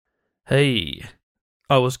Hey,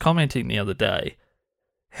 I was commenting the other day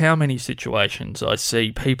how many situations I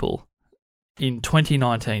see people in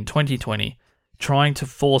 2019, 2020 trying to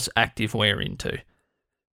force activewear into.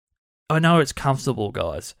 I know it's comfortable,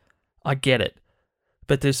 guys. I get it.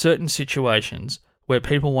 But there's certain situations where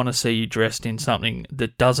people want to see you dressed in something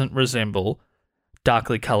that doesn't resemble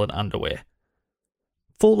darkly coloured underwear.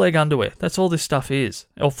 Full leg underwear, that's all this stuff is.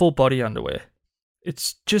 Or full body underwear.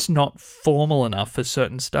 It's just not formal enough for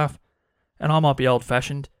certain stuff. And I might be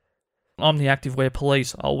old-fashioned. I'm the activewear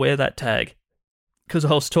police. I'll wear that tag. Because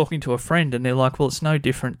I was talking to a friend and they're like, well, it's no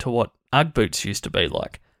different to what Ugg boots used to be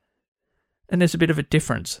like. And there's a bit of a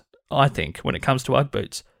difference, I think, when it comes to Ugg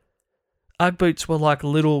boots. Ugg boots were like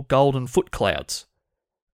little golden foot clouds.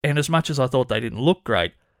 And as much as I thought they didn't look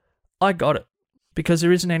great, I got it. Because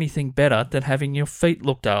there isn't anything better than having your feet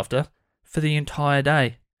looked after for the entire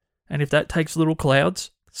day. And if that takes little clouds,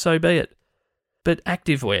 so be it. But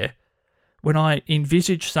activewear, when I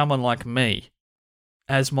envisage someone like me,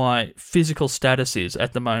 as my physical status is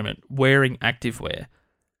at the moment, wearing activewear,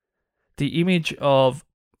 the image of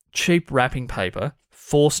cheap wrapping paper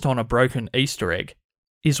forced on a broken Easter egg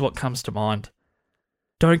is what comes to mind.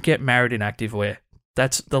 Don't get married in activewear.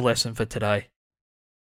 That's the lesson for today.